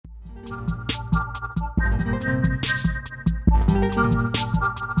Hello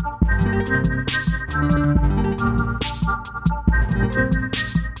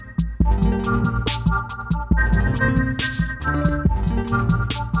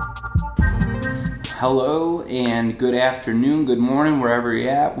and good afternoon, good morning, wherever you're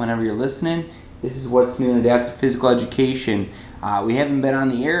at, whenever you're listening. This is What's New in Adaptive Physical Education. We haven't been on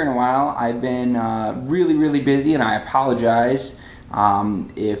the air in a while. I've been really busy, and I apologize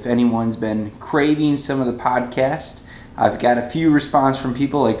if anyone's been craving some of the podcast. I've got a few response from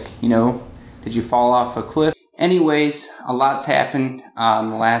people like, did you fall off a cliff? Anyways, a lot's happened in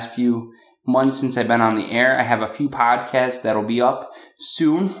the last few months since I've been on the air. I have a few podcasts that'll be up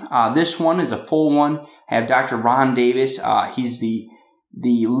soon. This one is a full one. I have Dr. Ron Davis. He's the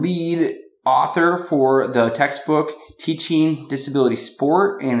lead author for the textbook Teaching Disability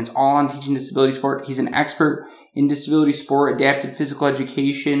Sport, and it's all on teaching disability sport. He's an expert in disability sport, adapted physical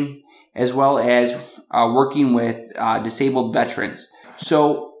education, as well as working with disabled veterans.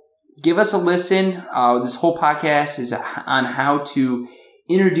 So give us a listen. This whole podcast is on how to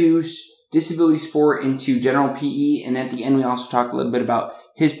introduce disability sport into general PE, and at the end we also talk a little bit about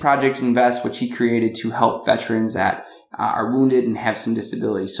his Project Invest, which he created to help veterans that are wounded and have some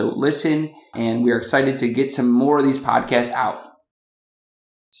disabilities. So listen, and we are excited to get some more of these podcasts out.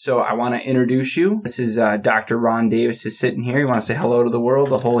 So I want to introduce you. This is Dr. Ron Davis is sitting here. You want to say hello to the world,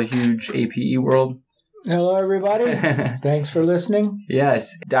 the whole huge APE world? Hello, everybody. Thanks for listening.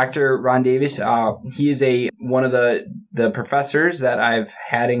 Yes. Dr. Ron Davis, he is one of the professors that I've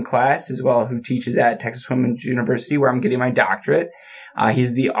had in class as well, who teaches at Texas Women's University, where I'm getting my doctorate.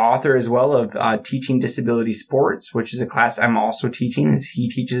 He's the author as well of Teaching Disability Sports, which is a class I'm also teaching, as he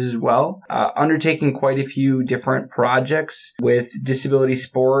teaches as well. Undertaking quite a few different projects with disability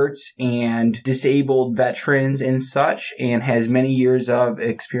sports and disabled veterans and such, and has many years of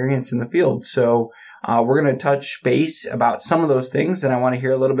experience in the field. So we're going to touch base about some of those things, and I want to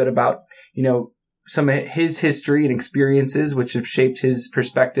hear a little bit about, some of his history and experiences, which have shaped his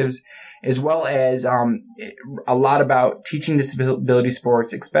perspectives, as well as a lot about teaching disability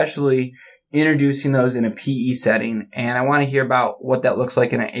sports, especially introducing those in a PE setting. And I want to hear about what that looks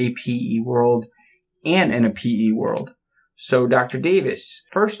like in an APE world and in a PE world. So, Dr. Davis,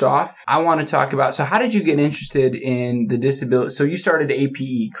 first off, I want to talk about, so how did you get interested in the disability? So you started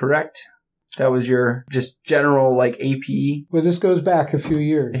APE, correct? That was your just general APE? Well, this goes back a few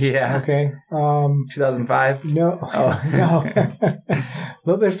years. Yeah. Okay. 2005? No. No. A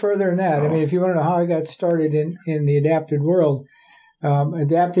little bit further than that. I mean, if you want to know how I got started in the adapted world,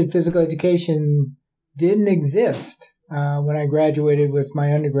 adapted physical education didn't exist when I graduated with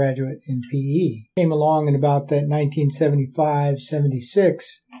my undergraduate in PE. Came along in about that 1975,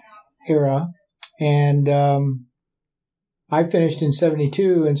 76 era, and I finished in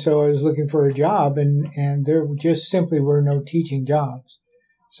 72, and so I was looking for a job, and there just simply were no teaching jobs.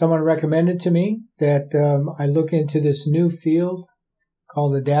 Someone recommended to me that I look into this new field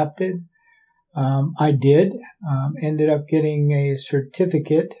called adapted. I did. Ended up getting a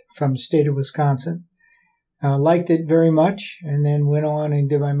certificate from the state of Wisconsin. Liked it very much, and then went on and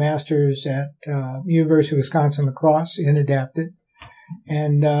did my master's at University of Wisconsin-La Crosse in adapted.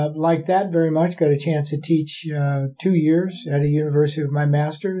 And like that very much, got a chance to teach 2 years at a university with my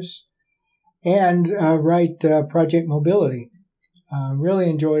master's and write Project Mobility. Really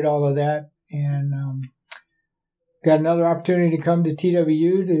enjoyed all of that, and got another opportunity to come to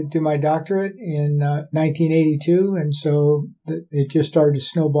TWU to do my doctorate in 1982, and so it just started to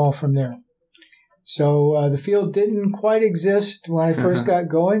snowball from there. So the field didn't quite exist when I first got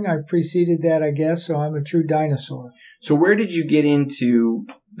going. I've preceded that, I guess, so I'm a true dinosaur. So where did you get into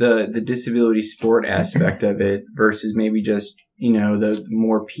the disability sport aspect of it versus maybe just, the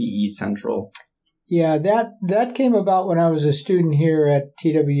more PE central? Yeah, that came about when I was a student here at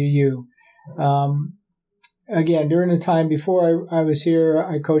TWU. Again, during the time before I was here,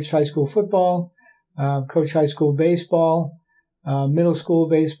 I coached high school football, coached high school baseball, middle school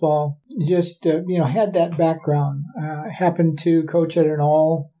baseball, just, had that background. Happened to coach at an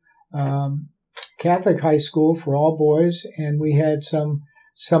all Catholic high school for all boys, and we had some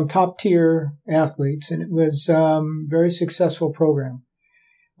top tier athletes, and it was a very successful program.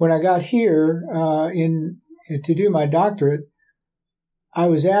 When I got here to do my doctorate, I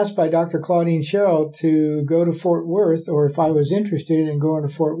was asked by Dr. Claudine Sherrill to go to Fort Worth, or if I was interested in going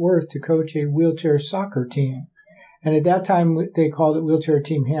to Fort Worth to coach a wheelchair soccer team. And at that time, they called it wheelchair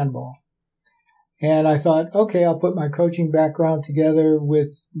team handball. And I thought, okay, I'll put my coaching background together with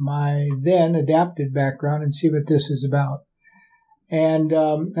my then adapted background and see what this is about. And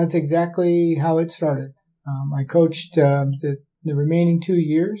that's exactly how it started. I coached the the remaining 2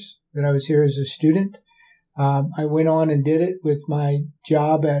 years that I was here as a student. I went on and did it with my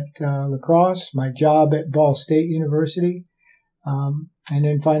job at La Crosse, my job at Ball State University, and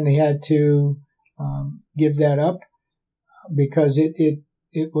then finally had to give that up because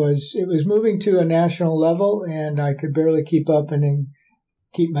it was moving to a national level, and I could barely keep up and then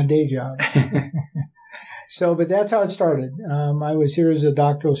keep my day job. But that's how it started. I was here as a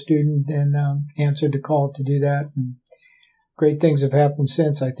doctoral student and answered the call to do that. And great things have happened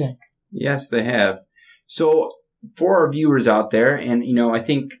since, I think. Yes, they have. So for our viewers out there, and, I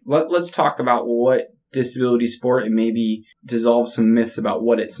think let's talk about what disability sport and maybe dissolve some myths about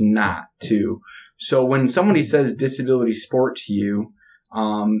what it's not, too. So when somebody says disability sport to you,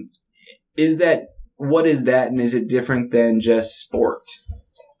 what is that, and is it different than just sport?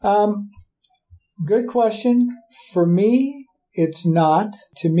 Good question. For me, it's not.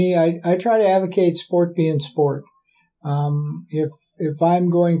 To me, I try to advocate sport being sport. If I'm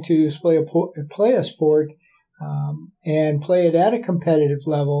going to play a sport and play it at a competitive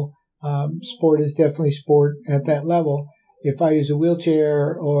level, sport is definitely sport at that level. If I use a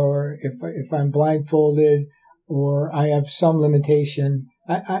wheelchair or if I'm blindfolded or I have some limitation,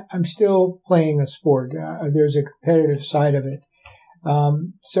 I'm still playing a sport. There's a competitive side of it.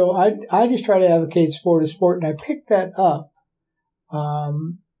 So I just try to advocate sport as sport, and I picked that up.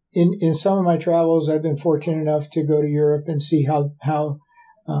 In some of my travels, I've been fortunate enough to go to Europe and see how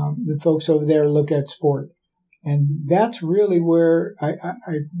the folks over there look at sport. And that's really where I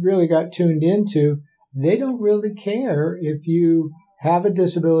really got tuned into. They don't really care if you have a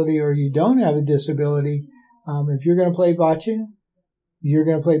disability or you don't have a disability. If you're going to play bocce, you're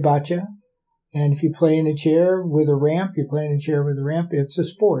going to play bocce. And if you play in a chair with a ramp, you're playing in a chair with a ramp. It's a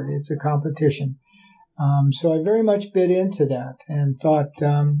sport. It's a competition. So I very much bit into that and thought,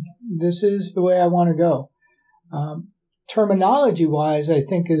 this is the way I want to go. Terminology-wise, I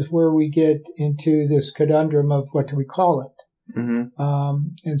think is where we get into this conundrum of what do we call it. Mm-hmm.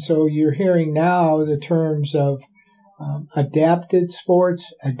 And so you're hearing now the terms of adapted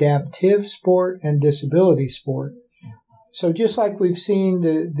sports, adaptive sport, and disability sport. So just like we've seen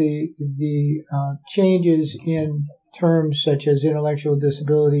the changes in terms such as intellectual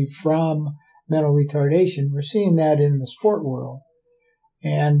disability from mental retardation, we're seeing that in the sport world.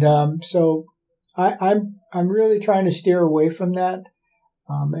 And so I'm really trying to steer away from that.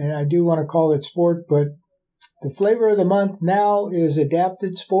 And I do want to call it sport, but the flavor of the month now is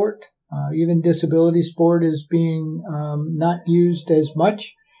adapted sport. Even disability sport is being not used as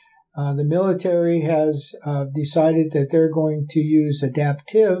much. The military has decided that they're going to use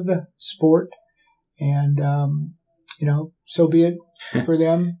adaptive sport, and so be it for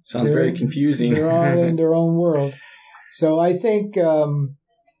them. Sounds very confusing. They're all in their own world. So I think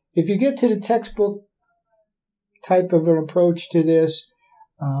if you get to the textbook type of an approach to this,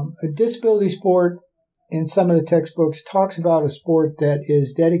 a disability sport in some of the textbooks talks about a sport that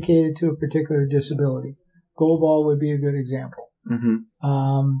is dedicated to a particular disability. Goalball would be a good example.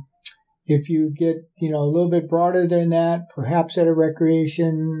 Mm-hmm. If you get, a little bit broader than that, perhaps at a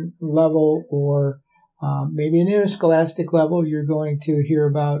recreation level or maybe an interscholastic level, you're going to hear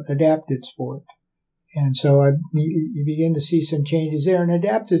about adapted sport. And so you begin to see some changes there. And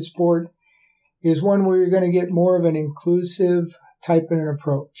adapted sport is one where you're going to get more of an inclusive type of an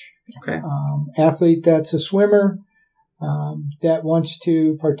approach. Okay. Athlete that's a swimmer that wants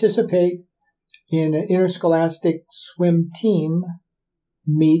to participate in an interscholastic swim team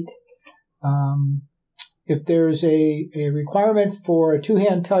meet. If there's a requirement for a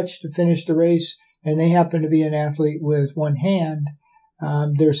two-hand touch to finish the race and they happen to be an athlete with one hand,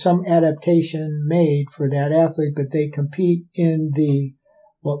 there's some adaptation made for that athlete, but they compete in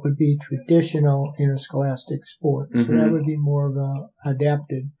what would be traditional interscholastic sport. Mm-hmm. So that would be more of a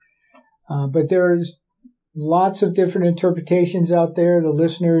adapted. But there's lots of different interpretations out there. The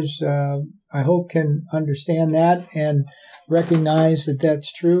listeners, I hope, can understand that and recognize that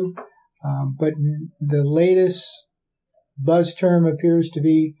that's true. But the latest buzz term appears to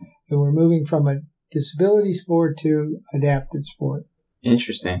be that we're moving from a disability sport to adapted sport.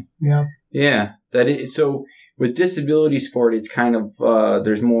 Interesting. Yeah. Yeah. That is, so with disability sport, it's kind of,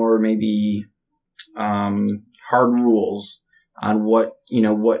 there's more maybe hard rules on what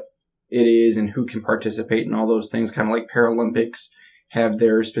it is and who can participate and all those things, kind of like Paralympics have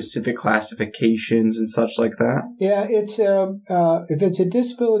their specific classifications and such like that? Yeah, it's if it's a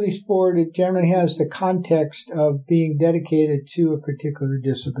disability sport, it generally has the context of being dedicated to a particular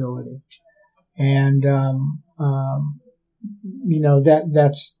disability, and that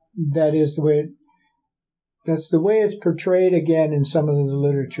is the way that's the way it's portrayed again in some of the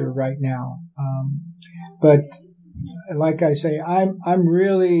literature right now. But like I say, I'm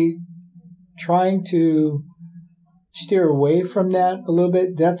really trying to steer away from that a little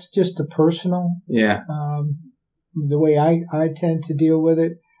bit. That's just a personal. Yeah. The way I tend to deal with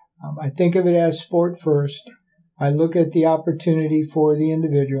it. I think of it as sport first. I look at the opportunity for the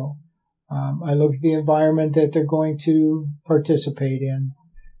individual. I look at the environment that they're going to participate in.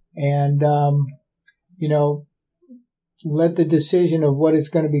 And, let the decision of what it's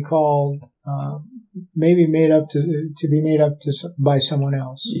going to be called maybe be made up by someone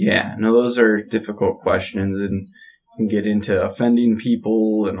else. Yeah, no, those are difficult questions and get into offending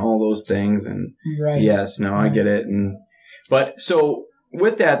people and all those things. And right. Yes, no, right. I get it. But so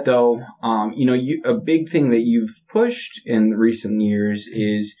with that though, a big thing that you've pushed in recent years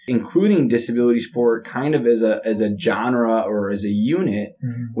is including disability sport kind of as a genre or as a unit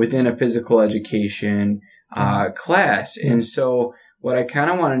within a physical education class. And so what I kind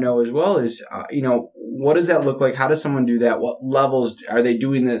of want to know as well is, what does that look like? How does someone do that? What levels are they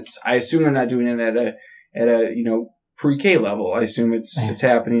doing this? I assume they're not doing it at a pre-K level. I assume it's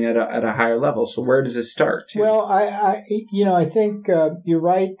happening at a higher level. So where does it start? Well, I think you're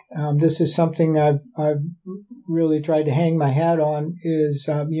right. This is something I've really tried to hang my hat on. Is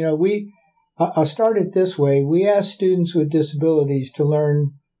I'll start it this way. We ask students with disabilities to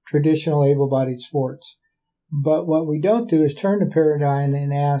learn traditional able-bodied sports. But what we don't do is turn the paradigm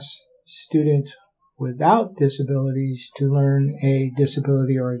and ask students without disabilities to learn a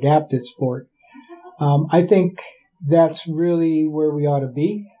disability or adapted sport. I think that's really where we ought to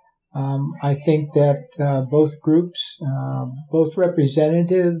be. I think that both groups, both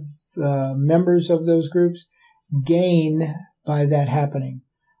representative members of those groups, gain by that happening.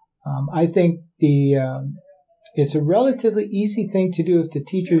 I think it's a relatively easy thing to do if the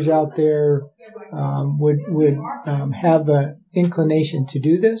teachers out there would have an inclination to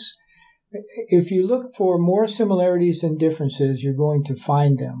do this. If you look for more similarities than differences, you're going to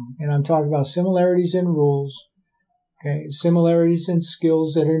find them. And I'm talking about similarities in rules, okay, similarities in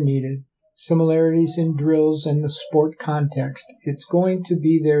skills that are needed, similarities in drills and the sport context. It's going to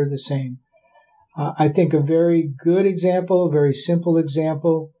be there the same. I think a very good example, a very simple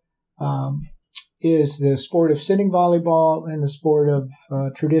example, is the sport of sitting volleyball and the sport of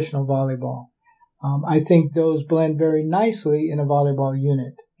traditional volleyball. I think those blend very nicely in a volleyball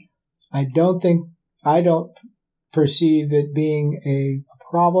unit. I don't perceive it being a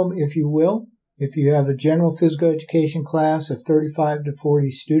problem, if you will, if you have a general physical education class of 35 to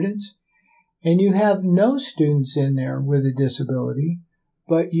 40 students and you have no students in there with a disability,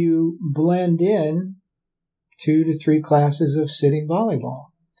 but you blend in 2 to 3 classes of sitting volleyball.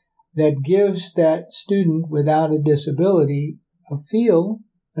 That gives that student without a disability a feel,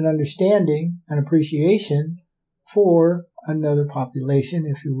 an understanding, an appreciation for another population,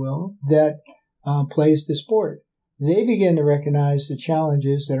 if you will, that plays the sport. They begin to recognize the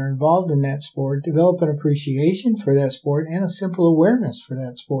challenges that are involved in that sport, develop an appreciation for that sport, and a simple awareness for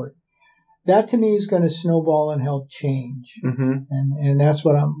that sport. That to me is going to snowball and help change, and that's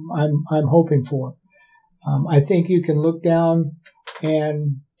what I'm hoping for. I think you can look down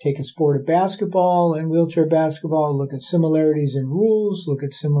and take a sport of basketball and wheelchair basketball, look at similarities in rules, look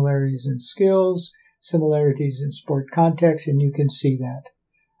at similarities in skills, similarities in sport context, and you can see that.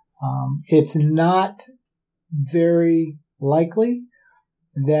 It's not very likely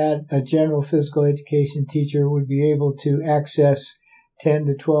that a general physical education teacher would be able to access 10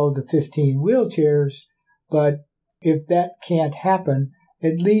 to 12 to 15 wheelchairs, but if that can't happen,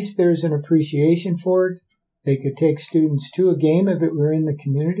 at least there's an appreciation for it. They could take students to a game if it were in the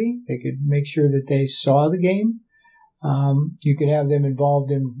community. They could make sure that they saw the game. You could have them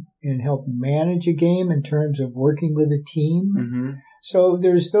involved in help manage a game in terms of working with a team. So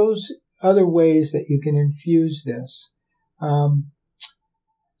there's those other ways that you can infuse this.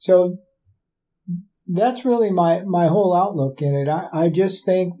 So that's really my whole outlook in it. I just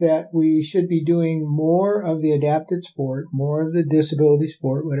think that we should be doing more of the adapted sport, more of the disability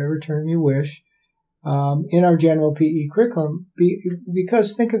sport, whatever term you wish, in our general PE curriculum,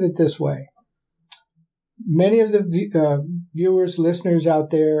 because think of it this way. Many of the viewers, listeners out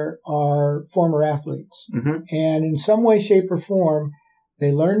there are former athletes. And in some way, shape, or form,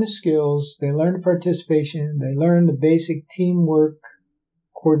 they learn the skills, they learn the participation, they learn the basic teamwork,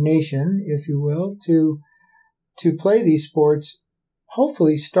 coordination, if you will, to play these sports,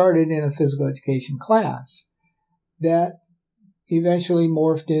 hopefully started in a physical education class that eventually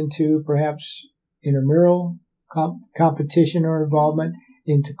morphed into perhaps intramural competition or involvement,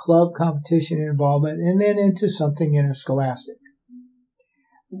 into club competition and involvement, and then into something interscholastic.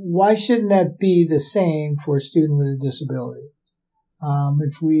 Why shouldn't that be the same for a student with a disability?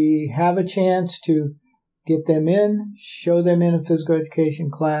 If we have a chance to get them in, show them in a physical education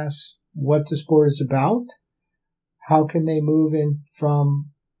class what the sport is about. How can they move in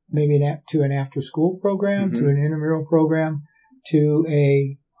from maybe to an after-school program, to an intramural program, to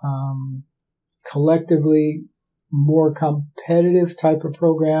a collectively more competitive type of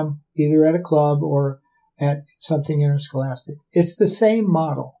program, either at a club or at something interscholastic. It's the same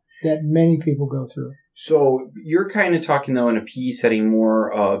model that many people go through. So you're kind of talking, though, in a PE setting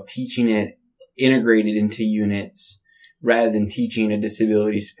more of teaching it integrated into units rather than teaching a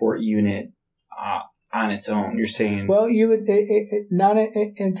disability sport unit on its own, you're saying? Well, you would not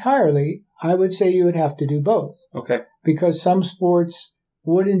entirely. I would say you would have to do both. Okay. Because some sports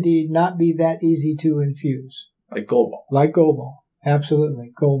would indeed not be that easy to infuse. Like goalball. Like goalball.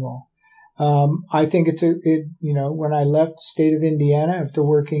 Absolutely. Goalball. I think when I left the state of Indiana after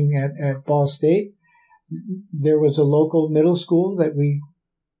working at Ball State, there was a local middle school that we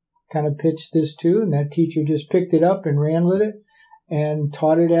kind of pitched this to, and that teacher just picked it up and ran with it and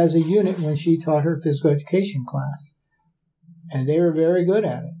taught it as a unit when she taught her physical education class. And they were very good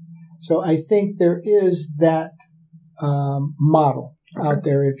at it. So I think there is that model out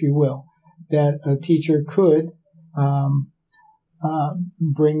there, if you will, that a teacher could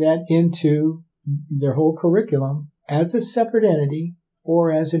bring that into their whole curriculum as a separate entity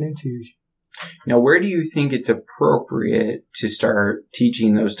or as an infusion. Now, where do you think it's appropriate to start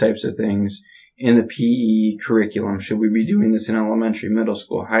teaching those types of things in the PE curriculum? Should we be doing this in elementary, middle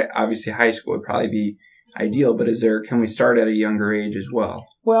school? Obviously, high school would probably be ideal, but can we start at a younger age as well?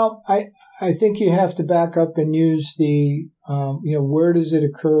 Well, I think you have to back up and use the, where does it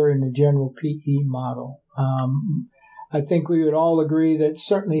occur in the general PE model? I think we would all agree that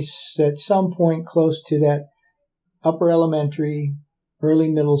certainly at some point close to that upper elementary, early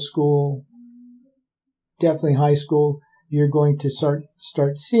middle school, definitely high school, you're going to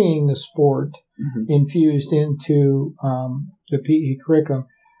start seeing the sport infused into the PE curriculum.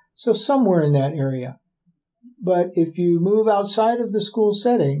 So somewhere in that area. But if you move outside of the school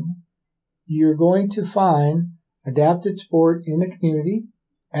setting, you're going to find adapted sport in the community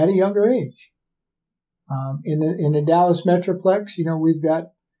at a younger age. In the Dallas Metroplex, we've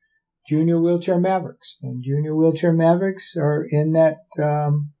got Junior Wheelchair Mavericks, and Junior Wheelchair Mavericks are in that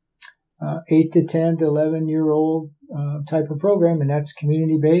 8 to 10 to 11-year-old type of program, and that's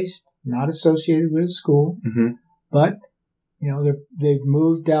community-based, not associated with a school. Mm-hmm. But, they've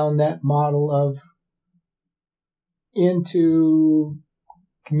moved down that model of into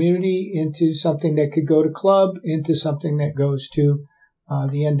community, into something that could go to club, into something that goes to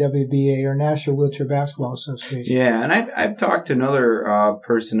the NWBA or National Wheelchair Basketball Association. Yeah, and I've talked to another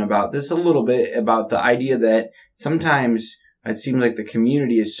person about this a little bit, about the idea that sometimes it seems like the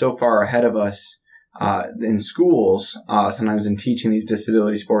community is so far ahead of us in schools, sometimes in teaching these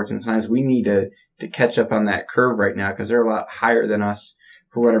disability sports, and sometimes we need to catch up on that curve right now because they're a lot higher than us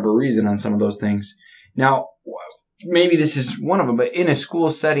for whatever reason on some of those things. Now, maybe this is one of them, but in a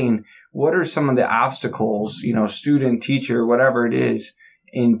school setting, what are some of the obstacles, student, teacher, whatever it is,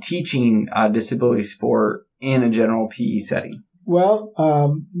 in teaching disability sport in a general PE setting? Well,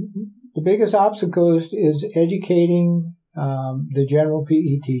 the biggest obstacle is educating the general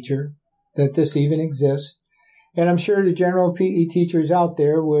PE teacher that this even exists. And I'm sure the general PE teachers out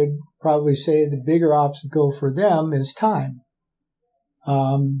there would probably say the bigger obstacle for them is time.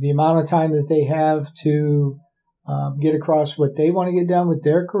 The amount of time that they have to get across what they want to get done with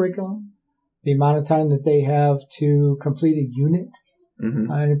their curriculum, the amount of time that they have to complete a unit in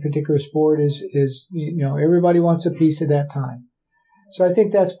a particular sport is everybody wants a piece of that time. So I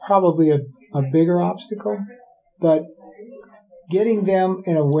think that's probably a bigger obstacle. But getting them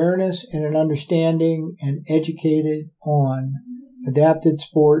an awareness and an understanding and educated on adapted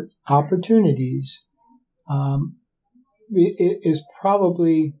sport opportunities is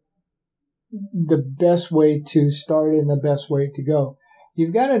probably the best way to start and the best way to go.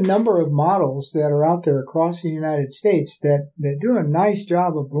 You've got a number of models that are out there across the United States that do a nice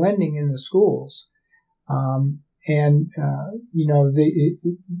job of blending in the schools.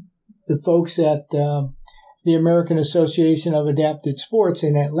 The folks at the American Association of Adapted Sports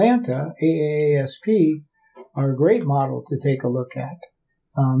in Atlanta, AAASP, are a great model to take a look at.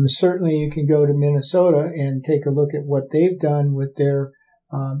 Certainly you can go to Minnesota and take a look at what they've done with their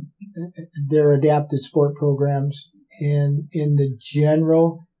adapted sport programs in the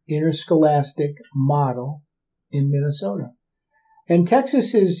general interscholastic model in Minnesota. And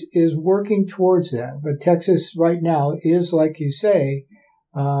Texas is working towards that. But Texas right now is, like you say,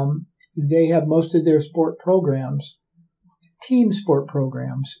 they have most of their sport programs, team sport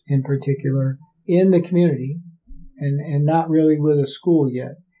programs in particular, in the community and not really with a school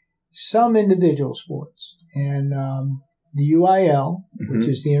yet. some individual sports. And the UIL, which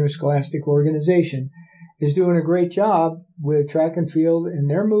is the Interscholastic Organization, is doing a great job with track and field, and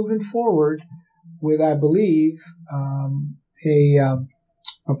they're moving forward with, I believe, a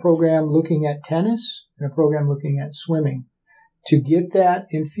program looking at tennis and a program looking at swimming to get that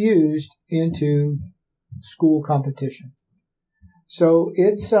infused into school competition. So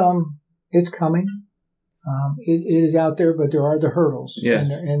it's coming. It is out there, but there are the hurdles.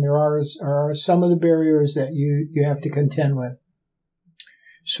 Yes. And there are some of the barriers that you have to contend with.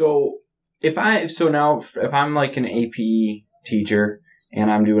 So if I'm like an APE teacher and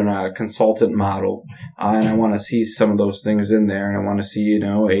I'm doing a consultant model, and I want to see some of those things in there, and I want to see,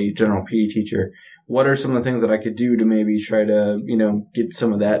 a general PE teacher, what are some of the things that I could do to maybe try to, get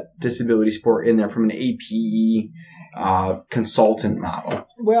some of that disability sport in there from an APE consultant model?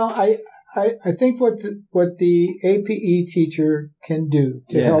 Well, I think what the APE teacher can do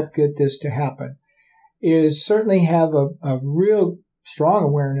to help get this to happen is certainly have a real strong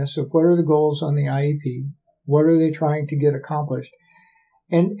awareness of what are the goals on the IEP, what are they trying to get accomplished,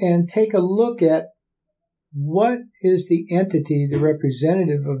 and take a look at what is the entity, the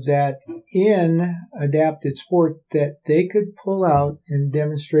representative of that in adapted sport that they could pull out and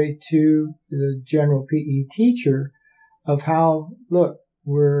demonstrate to the general PE teacher of how, look,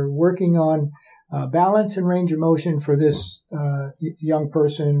 we're working on balance and range of motion for this young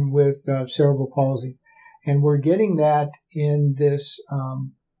person with cerebral palsy. And we're getting that in this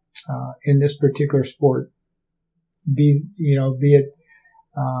particular sport, be it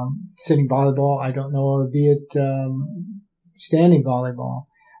sitting volleyball, I don't know, or be it standing volleyball.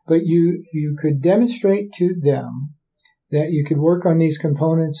 But you could demonstrate to them that you could work on these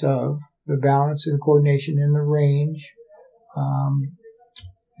components of the balance and coordination and the range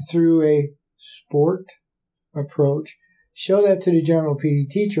through a sport approach. Show that to the general PE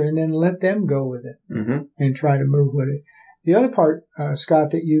teacher and then let them go with it and try to move with it. The other part,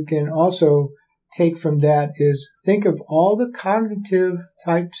 Scott, that you can also take from that is think of all the cognitive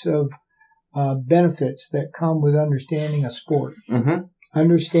types of benefits that come with understanding a sport.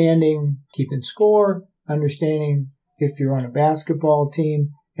 Understanding keeping score, understanding if you're on a basketball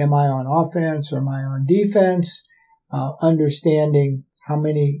team, am I on offense or am I on defense? Understanding how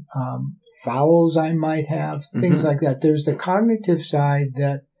many fouls I might have, things like that. There's the cognitive side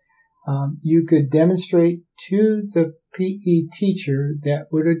that you could demonstrate to the PE teacher that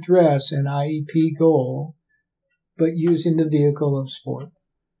would address an IEP goal, but using the vehicle of sport.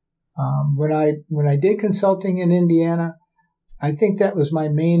 When I did consulting in Indiana, I think that was my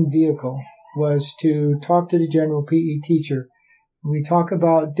main vehicle, was to talk to the general PE teacher. We talk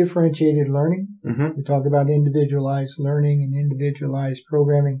about differentiated learning. We talk about individualized learning and individualized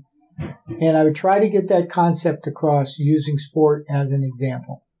programming. And I would try to get that concept across using sport as an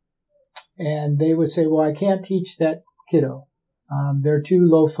example. And they would say, well, I can't teach that kiddo. They're too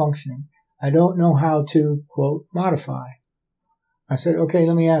low functioning. I don't know how to, quote, modify. I said, okay,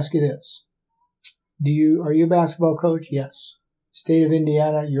 let me ask you this. Are you a basketball coach? Yes. State of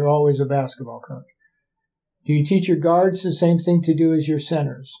Indiana, you're always a basketball coach. Do you teach your guards the same thing to do as your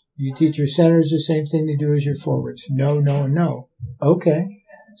centers? Do you teach your centers the same thing to do as your forwards? No, no, and no. Okay.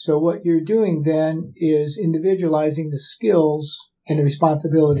 So what you're doing then is individualizing the skills and the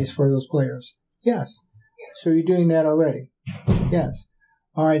responsibilities for those players. Yes. So you're doing that already. Yes.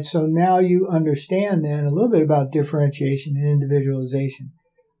 All right. So now you understand then a little bit about differentiation and individualization.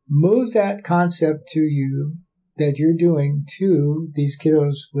 Move that concept to you that you're doing to these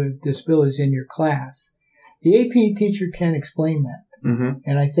kiddos with disabilities in your class. The AP teacher can explain that.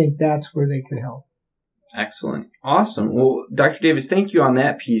 And I think that's where they could help. Excellent. Awesome. Well, Dr. Davis, thank you on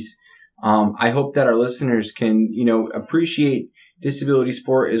that piece. I hope that our listeners can, appreciate disability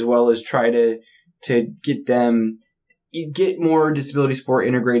sport as well as try to get more disability sport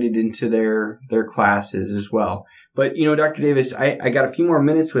integrated into their classes as well. But, Dr. Davis, I got a few more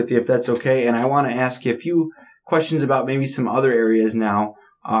minutes with you if that's okay. And I want to ask you a few questions about maybe some other areas now.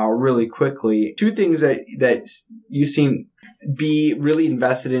 Really quickly. Two things that you seem be really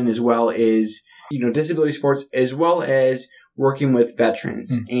invested in as well is, disability sports as well as working with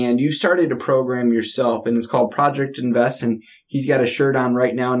veterans. And you started a program yourself, and it's called Project Invest, and he's got a shirt on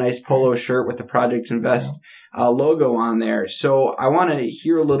right now, a nice polo shirt with the Project Invest logo on there. So I want to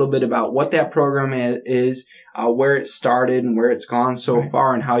hear a little bit about what that program is, where it started and where it's gone so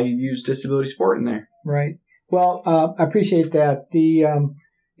far, and how you use disability sport in there. Right. Well, I appreciate that. The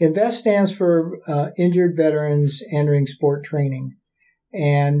INVEST stands for Injured Veterans Entering Sport Training.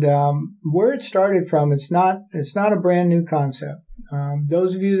 And where it started from, it's not a brand new concept.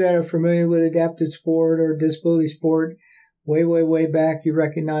 Those of you that are familiar with adapted sport or disability sport way back, you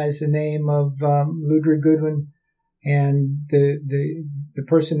recognize the name of Ludwig Goodwin, and the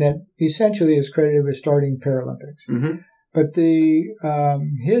person that essentially is credited with starting Paralympics. Mm-hmm. But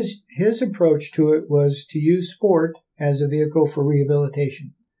his approach to it was to use sport as a vehicle for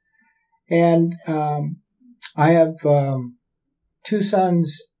rehabilitation. And I have two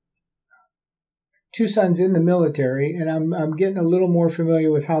sons in the military, and I'm getting a little more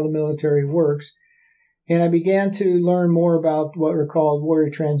familiar with how the military works. And I began to learn more about what are called warrior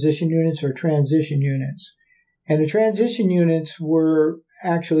transition units or transition units. And the transition units were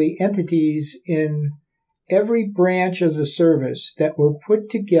actually entities in every branch of the service that were put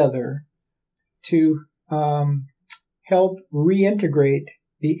together to help reintegrate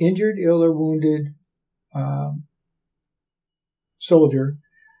the injured, ill, or wounded soldier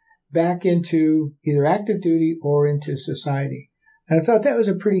back into either active duty or into society. And I thought that was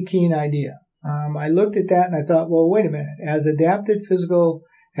a pretty keen idea. I looked at that and I thought, well, wait a minute. As adapted physical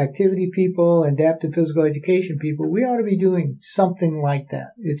activity people, adaptive physical education people, we ought to be doing something like that.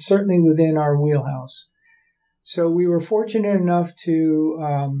 It's certainly within our wheelhouse. So we were fortunate enough to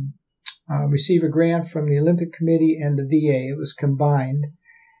receive a grant from the Olympic Committee and the VA. It was combined.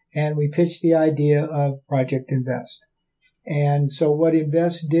 And we pitched the idea of Project Invest. And so what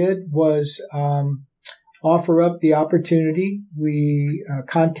Invest did was offer up the opportunity. We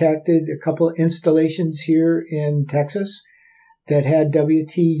contacted a couple of installations here in Texas that had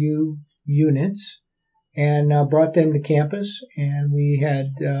WTU units and brought them to campus. And we had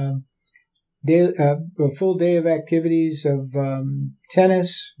a full day of activities of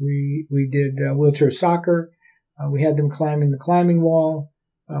tennis. We did wheelchair soccer. We had them climbing the climbing wall.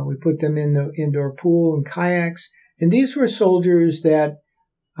 We put them in the indoor pool and kayaks. And these were soldiers that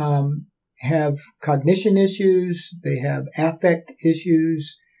have cognition issues. They have affect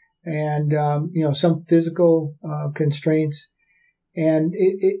issues and, some physical constraints. And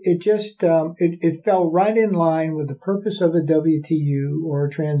it fell right in line with the purpose of a WTU or a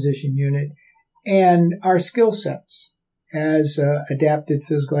transition unit and our skill sets as adapted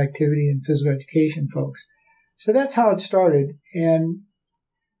physical activity and physical education folks. So that's how it started. And,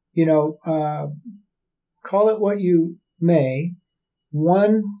 call it what you may,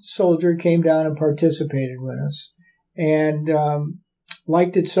 one soldier came down and participated with us and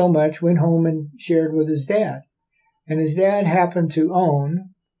liked it so much, went home and shared with his dad. And his dad happened to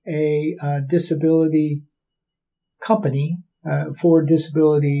own a disability company for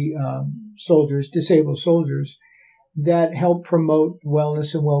disability soldiers, disabled soldiers, that help promote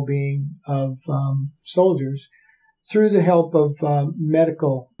wellness and well-being of soldiers through the help of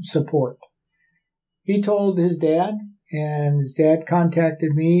medical support. He told his dad, and his dad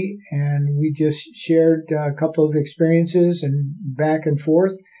contacted me, and we just shared a couple of experiences and back and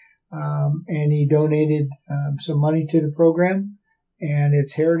forth. And he donated some money to the program, and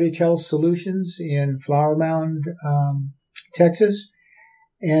it's Heritage Health Solutions in Flower Mound, Texas.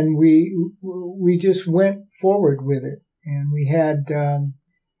 And we just went forward with it, and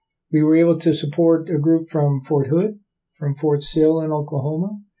we were able to support a group from Fort Hood, from Fort Sill in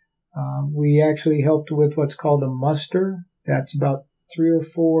Oklahoma. We actually helped with what's called a muster. That's about 3 or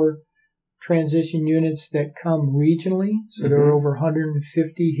 4 transition units that come regionally. So there are over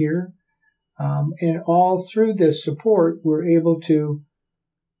 150 here. And all through this support, we're able to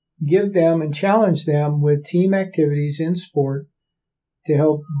give them and challenge them with team activities in sport to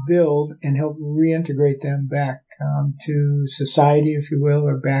help build and help reintegrate them back to society, if you will,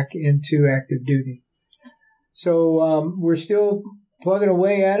 or back into active duty. So we're still plugging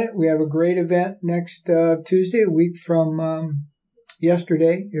away at it. We have a great event next Tuesday, a week from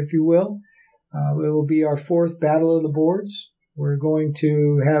yesterday, if you will. It will be our 4th Battle of the Boards. We're going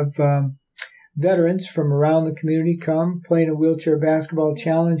to have veterans from around the community come playing a wheelchair basketball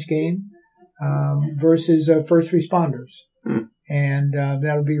challenge game versus first responders. And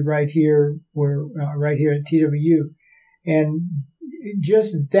that'll be right here at TWU. And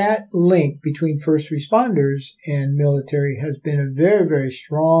just that link between first responders and military has been a very, very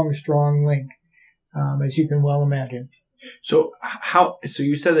strong link, as you can well imagine. So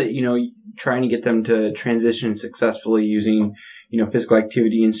you said that, trying to get them to transition successfully using, physical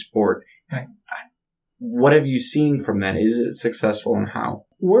activity and sport. Right. What have you seen from that? Is it successful, and how?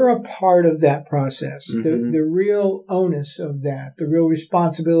 We're a part of that process. The real onus of that, the real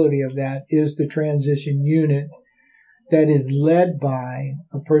responsibility of that is the transition unit that is led by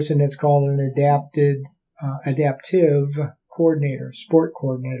a person that's called an adaptive coordinator, sport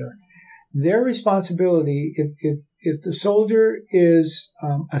coordinator. Their responsibility, if the soldier is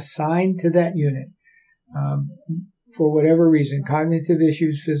assigned to that unit for whatever reason, cognitive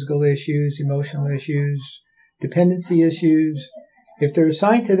issues, physical issues, emotional issues, dependency issues. If they're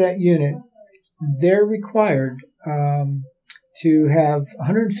assigned to that unit, they're required to have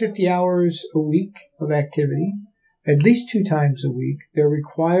 150 hours a week of activity, at least 2 times a week. They're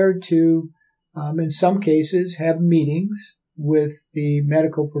required to, in some cases, have meetings with the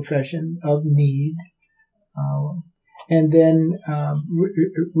medical profession of need, and then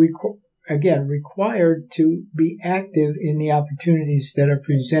required to be active in the opportunities that are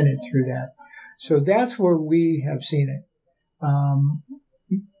presented through that. So that's where we have seen it.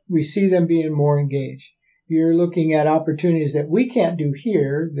 We see them being more engaged. You're looking at opportunities that we can't do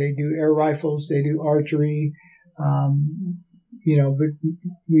here. They do air rifles, they do archery, but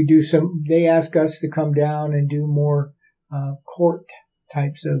we do some. They ask us to come down and do more court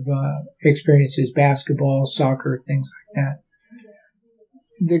types of experiences, basketball, soccer, things like that.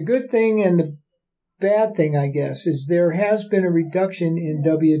 The good thing and the bad thing, I guess, is there has been a reduction in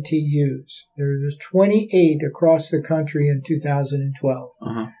WTUs. There's 28 across the country in 2012.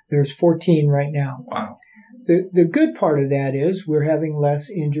 Uh-huh. There's 14 right now. Wow. The good part of that is we're having less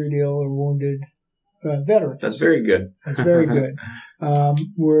injured, ill, or wounded veterans. That's very good. That's very good.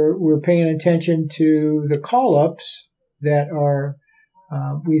 We're paying attention to the call-ups that are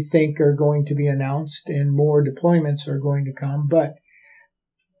we think are going to be announced, and more deployments are going to come. But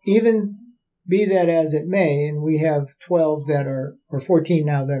even be that as it may, and we have 12 that are, or 14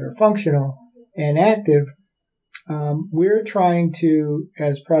 now that are functional and active, we're trying to,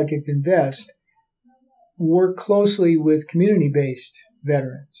 as Project Invest, work closely with community-based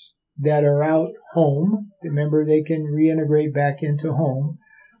veterans that are out home. Remember, they can reintegrate back into home.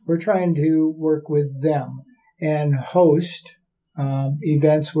 We're trying to work with them and host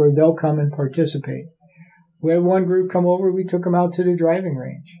events where they'll come and participate. We had one group come over. We took them out to the driving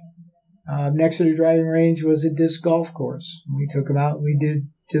range. Next to the driving range was a disc golf course. We took them out. We did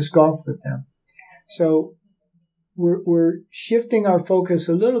disc golf with them. So we're shifting our focus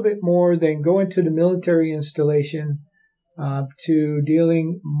a little bit more than going to the military installation to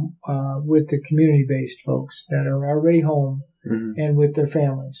dealing with the community-based folks that are already home and with their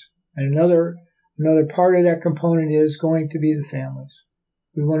families. And another part of that component is going to be the families.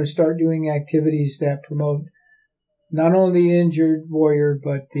 We want to start doing activities that promote not only the injured warrior,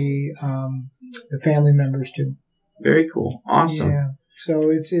 but the family members too. Very cool. Awesome. Yeah. So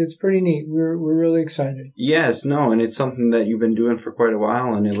it's pretty neat. We're really excited. Yes, no, and it's something that you've been doing for quite a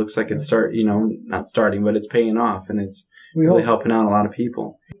while, and it looks like it's not starting, but it's paying off, and it's really helping out a lot of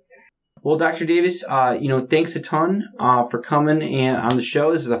people. Well, Dr. Davis, thanks a ton for coming and on the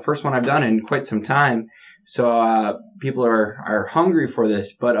show. This is the first one I've done in quite some time, so people are hungry for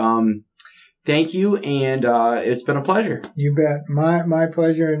this. But thank you, and it's been a pleasure. You bet. My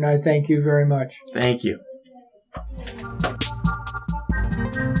pleasure, and I thank you very much. Thank you.